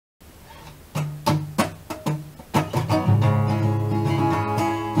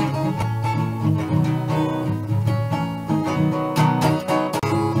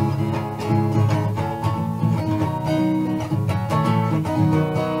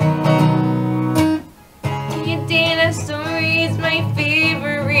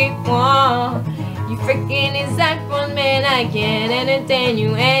freaking is that one, man? I can't entertain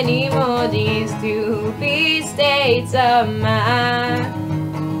you anymore. These stupid states of mind,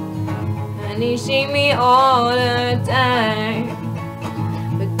 honey, shame me all the time.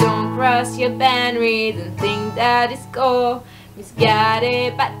 But don't cross your boundaries and think that it's cool.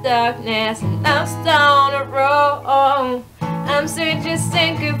 Misguided by darkness and lost on the road. I'm such a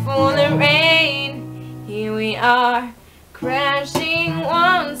sinker full of rain. Here we are, crashing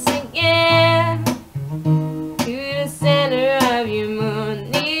once again to the center of your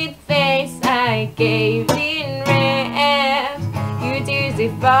moonlit face. I caved in rest. Your tears, they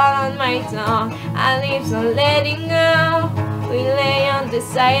fall on my tongue. I lips are letting go. We lay on the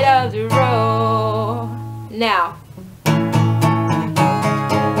side of the road. Now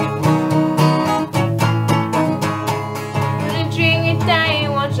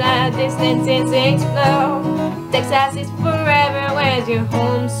distances explode. Texas is forever, where's your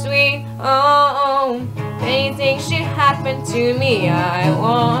home sweet home? Anything should happen to me, I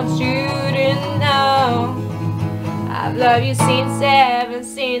want you to know I've loved you ever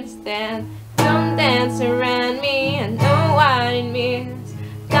since then. Don't dance around me, I know what it means.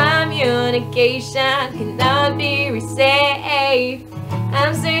 Communication cannot be received.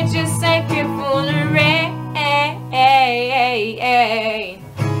 I'm such a sucker full of rain.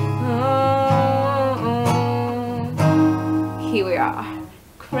 Here we are,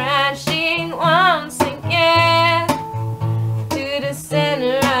 crashing once again to the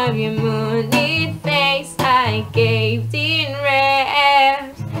center of your moonlit face. I caved in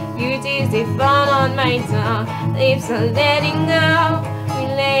rest. Your tears, they fall on my tongue. Lips are letting go. We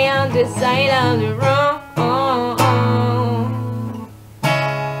lay on the side of the road.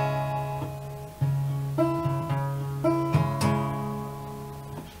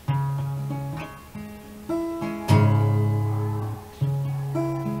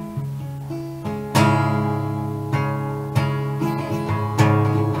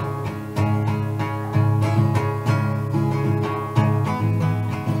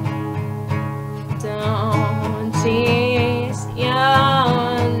 Chase your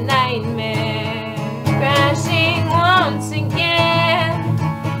nightmare, crashing once again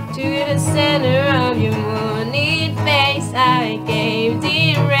to the center of your moonlit face. I caved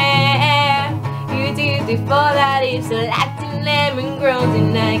in red. You did before that it's like the lemon grows,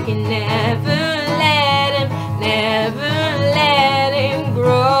 and I can never let him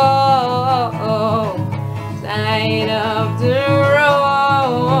grow. Side of the road.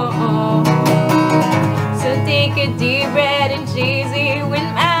 Take a deep breath and chase it with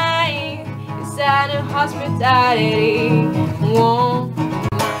mine. Inside of hospitality.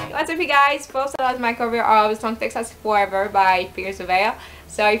 What's up, you guys? First, I love my cover of the song Texas Forever by FauveIsNotFunny.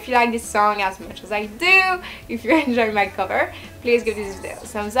 So if you like this song as much as I do, if you're enjoying my cover, please give this video a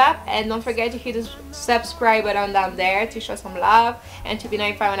thumbs up, and don't forget to hit the subscribe button down there to show some love and to be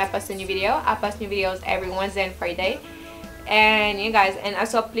notified when I post a new video. I post new videos every Wednesday and Friday. And you guys, and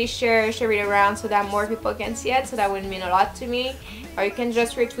also please share it around so that more people can see it, so that would mean a lot to me. Or you can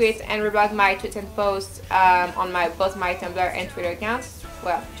just retweet and reblog my tweets and posts on both my Tumblr and Twitter accounts.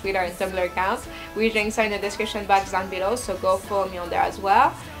 Well, Twitter and Tumblr accounts, which links are in the description box down below, so go follow me on there as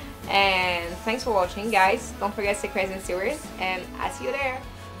well. And thanks for watching, guys. Don't forget to stay crazy and serious, and I'll see you there.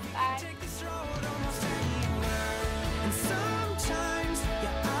 Bye.